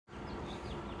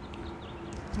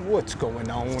What's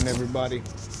going on, everybody?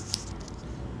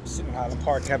 Sitting in Highland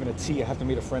Park having a tea. I have to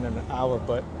meet a friend in an hour,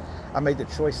 but I made the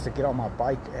choice to get on my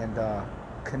bike and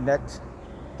connect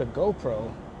the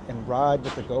GoPro and ride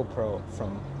with the GoPro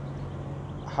from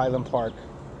Highland Park,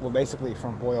 well, basically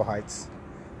from Boyle Heights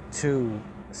to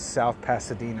South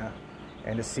Pasadena,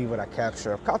 and to see what I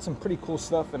capture. I've caught some pretty cool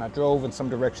stuff, and I drove in some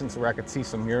directions where I could see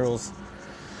some murals.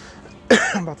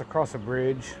 I'm about to cross a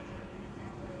bridge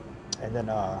and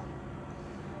then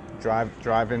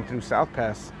drive in through South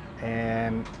Pass,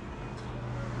 and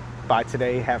by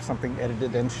today have something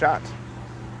edited and shot.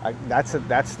 That's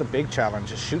the big challenge.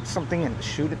 Just shoot something and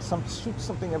shoot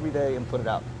something every day and put it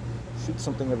out. Shoot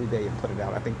something every day and put it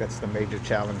out. I think that's the major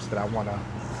challenge that I want to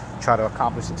try to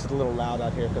accomplish. It's a little loud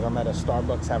out here because I'm at a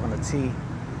Starbucks having a tea,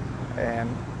 and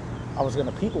I was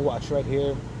gonna people watch right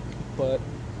here, but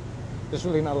there's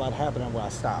really not a lot happening where I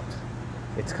stopped.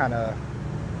 It's kind of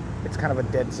a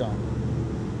dead zone.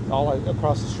 All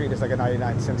across the street is like a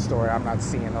 99-cent store. I'm not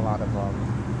seeing a lot of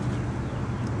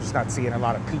just not seeing a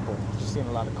lot of people. Just seeing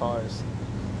a lot of cars.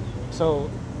 So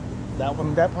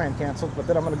that plan canceled. But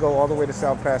then I'm gonna go all the way to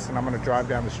South Pass, and I'm gonna drive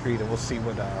down the street, and we'll see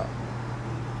what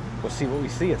we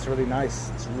see. It's really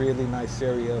nice. It's a really nice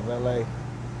area of LA.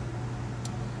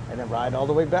 And then ride all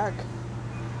the way back.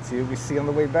 See what we see on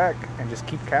the way back, and just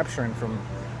keep capturing from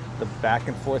the back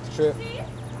and forth trip.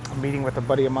 I'm meeting with a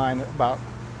buddy of mine about.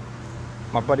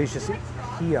 My buddy's just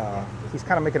he's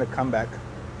kind of making a comeback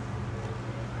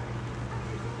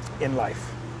in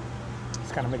life.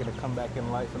 He's kind of making a comeback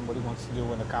in life and what he wants to do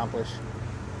and accomplish.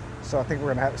 So I think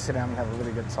we're gonna have to sit down and have a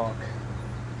really good talk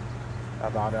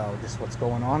about just what's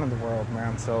going on in the world,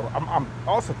 man. So I'm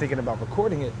also thinking about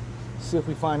recording it, see if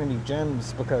we find any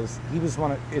gems, because he was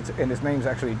and his name's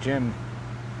actually Jim,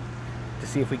 to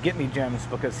see if we get any gems,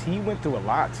 because he went through a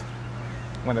lot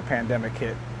when the pandemic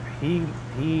hit. He'll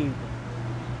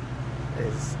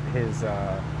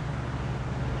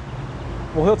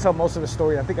tell most of the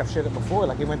story. I think I've shared it before.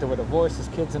 Like, he went through a divorce. His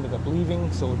kids ended up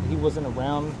leaving, so he wasn't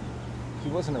around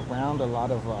a lot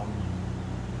of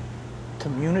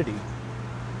community,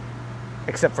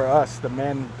 except for us, the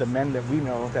men that we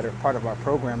know that are part of our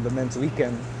program, the men's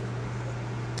weekend.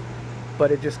 But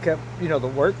it just kept,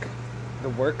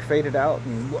 the work faded out,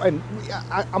 and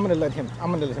I'm gonna let him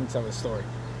tell his story.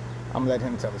 I'm gonna let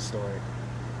him tell his story,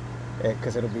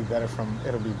 because it'll be better from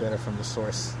the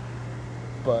source.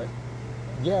 But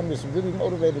yeah, I'm just really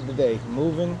motivated today,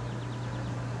 moving.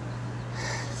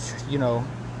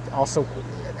 Also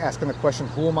asking the question: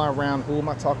 who am I around? Who am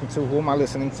I talking to? Who am I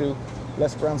listening to?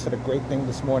 Les Brown said a great thing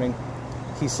this morning.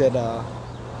 He said,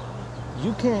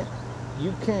 "You can't,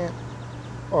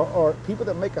 or people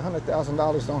that make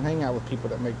 $100,000 don't hang out with people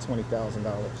that make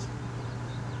 $20,000."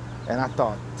 And I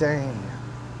thought, dang,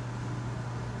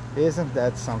 isn't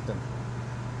that something?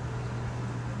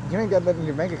 You ain't got nothing in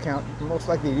your bank account. Most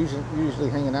likely, you're usually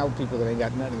hanging out with people that ain't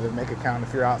got nothing in their bank account.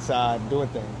 If you're outside doing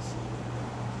things,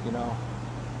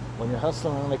 when you're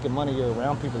hustling and making money, you're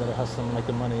around people that are hustling and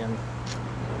making money, and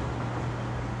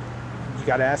you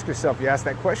got to ask yourself. You ask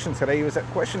that question today. It was that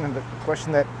question, and the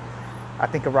question that I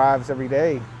think arrives every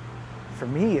day, for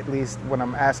me at least, when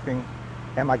I'm asking,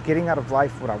 am I getting out of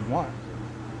life what I want?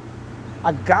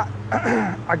 I got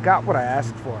what I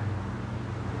asked for.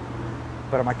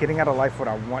 But am I getting out of life what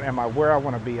I want? Am I where I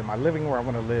want to be? Am I living where I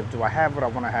want to live? Do I have what I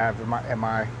want to have? Am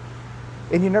I?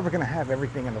 And you're never going to have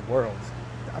everything in the world.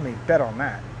 I mean, bet on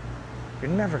that.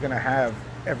 You're never going to have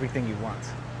everything you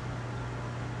want.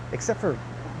 Except for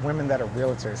women that are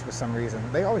realtors for some reason.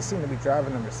 They always seem to be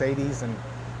driving a Mercedes and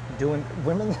doing,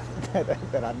 women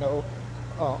that I know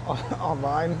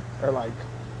online are like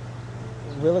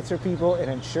realtor people and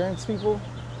insurance people.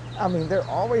 I mean, they're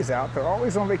always out. They're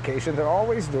always on vacation. They're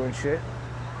always doing shit.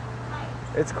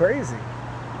 It's crazy.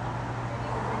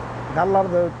 Not a lot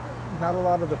of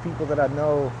the people that I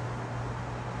know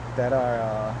that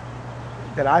are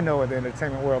that I know in the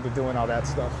entertainment world are doing all that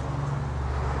stuff.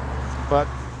 But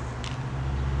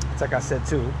it's like I said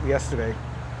too yesterday.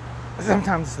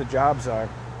 Sometimes the jobs are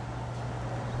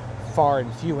far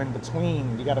and few in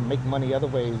between. You got to make money other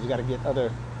ways. You got to get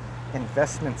other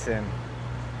investments in.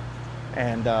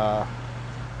 And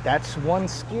that's one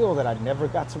skill that I never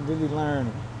got to really learn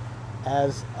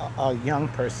as a young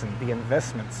person. The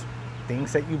investments,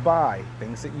 things that you buy,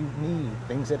 things that you need,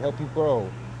 things that help you grow,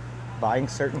 buying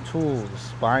certain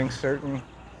tools, buying certain,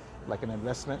 like an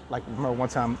investment. Like, remember one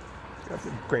time, that's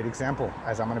a great example,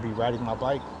 as I'm going to be riding my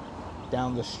bike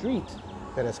down the street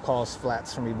that has caused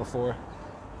flats for me before,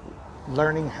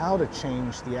 learning how to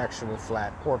change the actual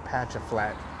flat or patch a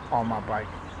flat on my bike.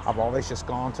 I've always just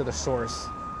gone to the source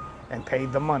and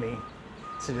paid the money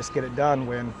to just get it done,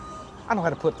 when I know how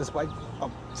to put this bike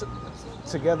up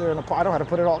together and apart. I know how to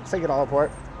put it all, take it all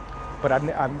apart. But I've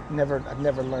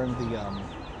never learned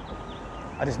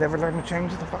I just never learned to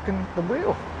change the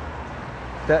wheel.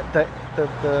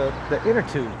 The inner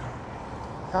tube.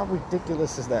 How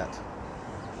ridiculous is that?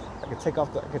 I could take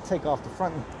off the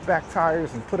front and back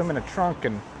tires and put them in a trunk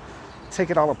and take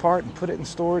it all apart and put it in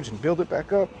storage and build it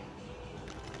back up.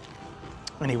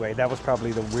 Anyway, that was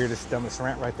probably the weirdest, dumbest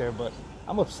rant right there, but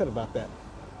I'm upset about that.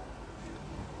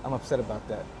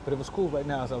 But it was cool right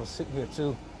now as I was sitting here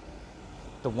too.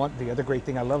 The other great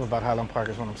thing I love about Highland Park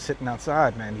is when I'm sitting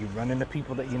outside, man, you run into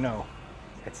people that you know.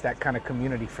 It's that kind of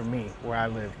community for me where I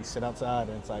live. You sit outside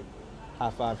and it's like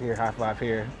high five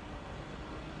here.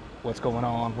 What's going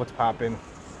on? What's popping?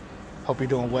 Hope you're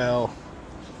doing well.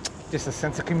 Just a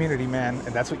sense of community, man,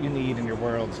 and that's what you need in your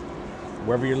world.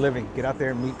 Wherever you're living, get out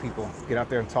there and meet people. Get out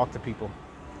there and talk to people.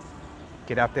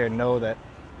 Get out there and know that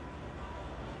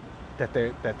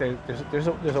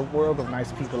there's a world of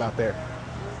nice people out there.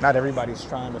 Not everybody's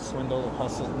trying to swindle or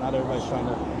hustle. Not everybody's trying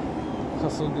to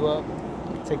hustle you up,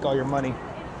 take all your money.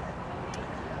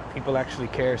 People actually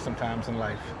care sometimes in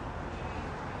life.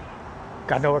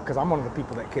 I know it because I'm one of the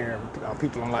people that care about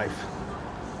people in life.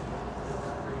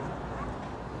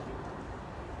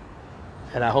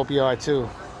 And I hope you are too.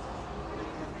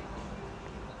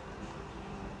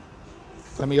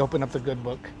 Let me open up the good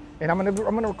book. And I'm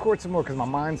gonna record some more because my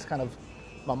mind is kind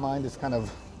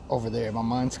of over there. My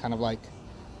mind's kind of like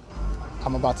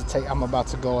I'm about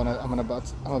to go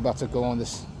on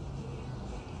this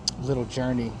little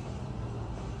journey.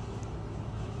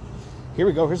 Here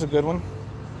we go. Here's a good one.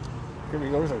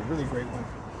 Here's a really great one.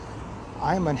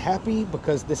 I am unhappy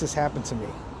because this has happened to me.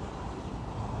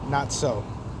 Not so.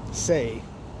 Say,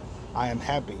 I am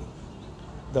happy,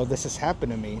 though this has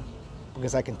happened to me,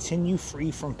 because I continue free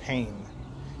from pain,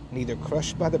 neither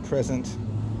crushed by the present,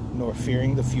 nor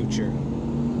fearing the future.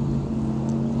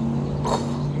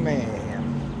 Man.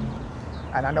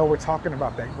 And I know we're talking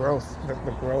about that growth, the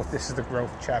growth. This is the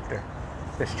growth chapter.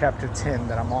 This chapter 10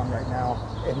 that I'm on right now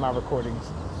in my recordings.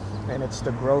 And it's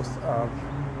the growth of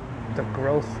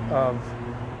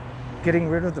getting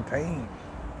rid of the pain.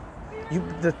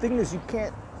 The thing is you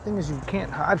can't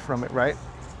hide from it, right?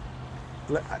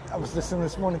 I was listening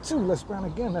this morning too, Les Brown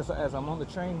again, as I'm on the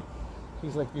train.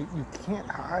 He's like, you can't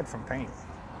hide from pain.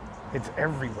 It's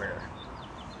everywhere.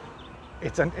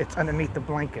 It's underneath the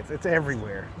blankets. It's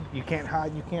everywhere. You can't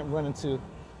hide. You can't run into.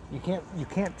 You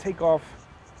can't take off.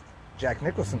 Jack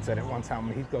Nicholson said it one time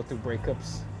when he'd go through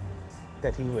breakups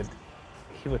that he would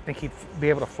think he'd be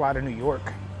able to fly to New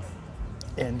York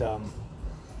and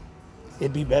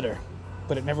it'd be better,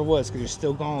 but it never was because you're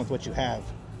still going with what you have.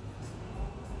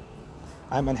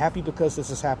 I'm unhappy because this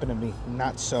has happened to me.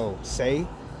 Not so. Say,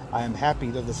 I am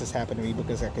happy that this has happened to me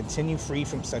because I continue free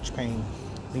from such pain,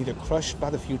 neither crushed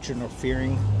by the future nor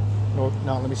fearing,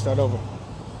 let me start over.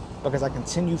 Because I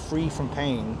continue free from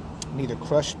pain, neither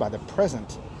crushed by the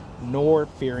present, nor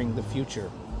fearing the future.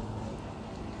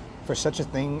 For such a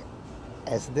thing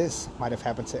as this might have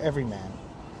happened to every man,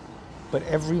 but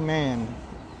every man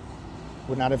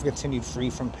would not have continued free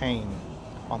from pain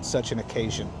on such an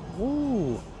occasion.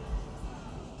 Woo!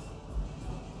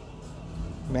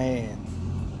 Man.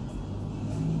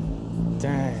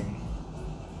 Dang.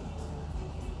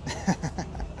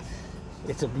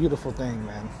 It's a beautiful thing,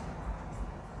 man.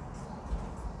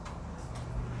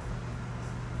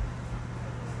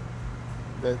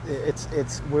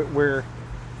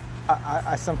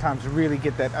 I sometimes really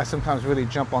get that. I sometimes really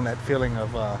jump on that feeling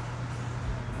of.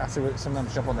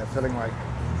 Sometimes jump on that feeling like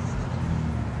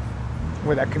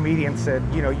where that comedian said,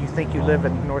 you think you live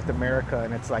in North America,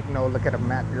 and it's like, no, look at a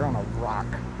map. You're on a rock,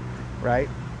 right?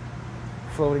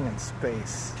 Floating in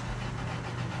space.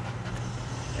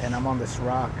 And I'm on this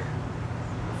rock,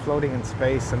 floating in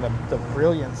space, and the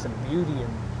brilliance and beauty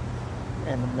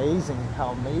and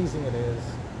how amazing it is.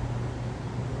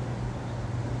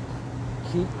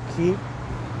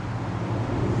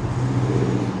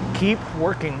 Keep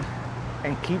working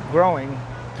and keep growing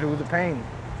through the pain.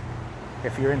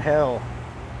 If you're in hell,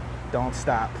 don't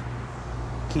stop.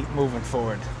 Keep moving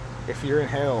forward. If you're in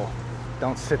hell,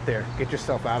 don't sit there. Get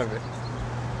yourself out of it.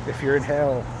 If you're in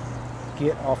hell,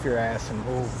 get off your ass and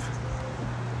move.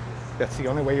 That's the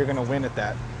only way you're gonna win at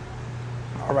that.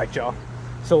 All right, y'all.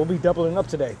 So we'll be doubling up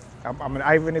today.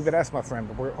 I haven't even asked my friend,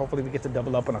 but hopefully we get to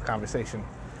double up on a conversation.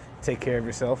 Take care of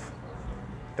yourself.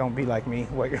 Don't be like me.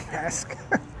 Wear your mask.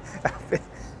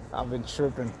 I've been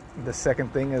tripping. The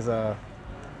second thing is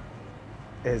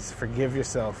forgive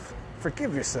yourself.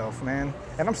 Forgive yourself, man.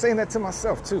 And I'm saying that to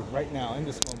myself too, right now, in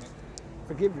this moment.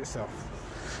 Forgive yourself.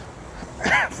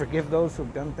 Forgive those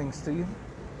who've done things to you.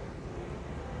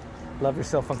 Love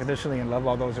yourself unconditionally and love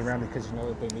all those around you because you know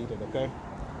that they need it, okay?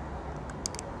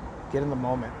 Get in the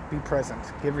moment. Be present.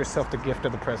 Give yourself the gift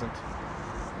of the present.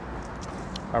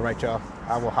 All right, y'all.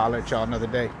 I will holler at y'all another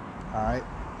day. All right?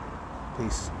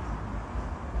 Peace.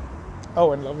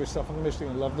 Oh, and love yourself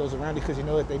unconditionally and love those around you because you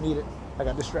know that they need it. I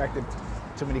got distracted.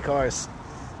 Too many cars.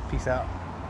 Peace out.